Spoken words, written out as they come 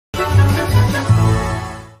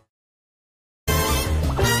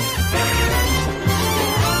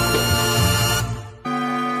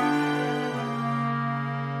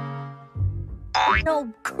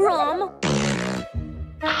No crumb.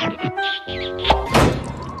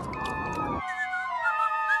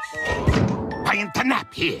 Trying to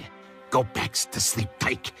nap here. Go back to sleep,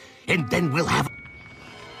 Tyke, and then we'll have...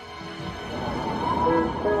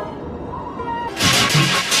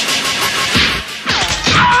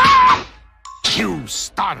 You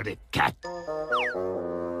started it, cat.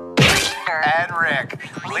 And Rick,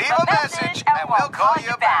 leave a message and we'll call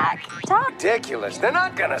you back. Ridiculous. They're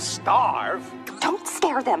not gonna starve. Don't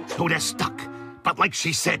scare them. Oh, they're stuck. But like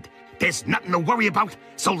she said, there's nothing to worry about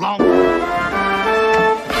so long...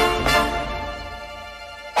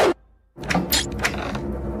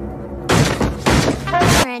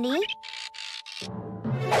 Ready?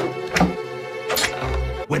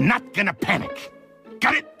 We're not gonna panic.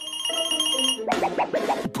 Got it?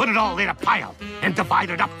 Put it all in a pile and divide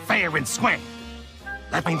it up fair and square.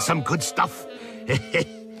 That means some good stuff.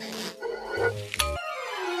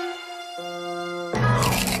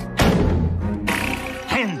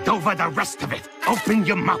 Hand over the rest of it. Open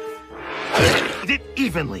your mouth. Eat it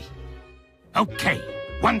evenly. Okay,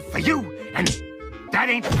 one for you, and that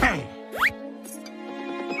ain't fair.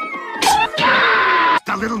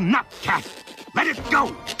 The little nut cat. Let it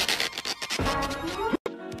go.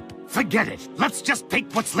 Forget it. Let's just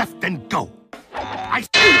take what's left and go.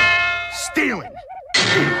 Stealing.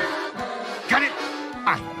 Got it?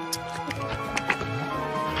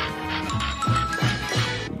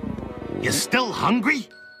 You still hungry?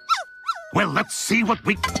 Well, let's see what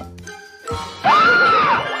we...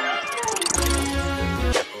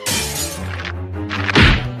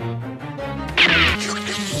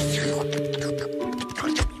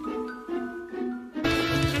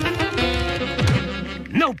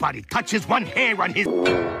 Nobody touches one hair on his...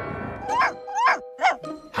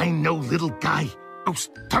 I know, little guy.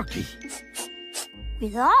 Roast turkey.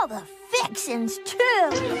 With all the fixins, too.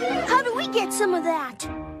 How do we get some of that?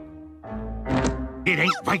 It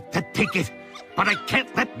ain't right to take it, but I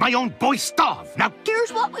can't let my own boy starve. Now,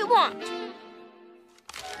 Here's what we want.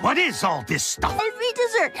 what is all this stuff? Every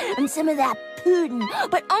dessert and some of that pudding,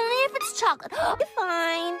 but only if it's chocolate.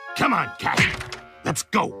 Fine. Come on, cat. Let's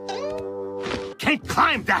go. Can't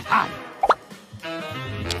climb that high.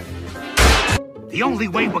 The only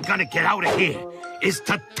way we're gonna get out of here is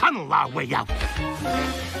to tunnel our way out.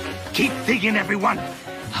 Keep digging, everyone.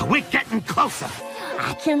 We're getting closer.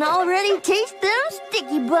 I can already taste them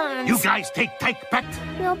sticky buns. You guys take Tyke back.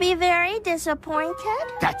 You'll be very disappointed.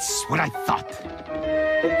 That's what I thought.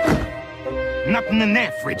 Nothing in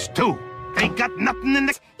their fridge, too. They got nothing in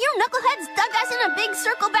the... You knuckleheads dug us in a big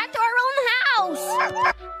circle back to our own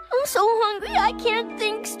house. I'm so hungry I can't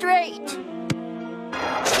think straight.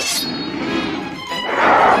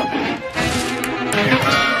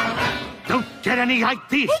 Don't get any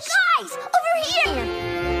ideas. Hey guys, over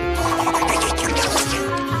here!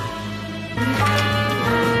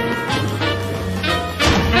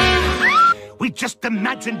 We just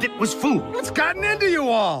imagined it was food. What's gotten into you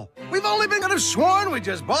all? We've only been could have sworn we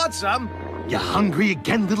just bought some. You hungry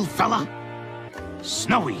again, little fella?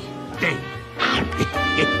 Snowy day.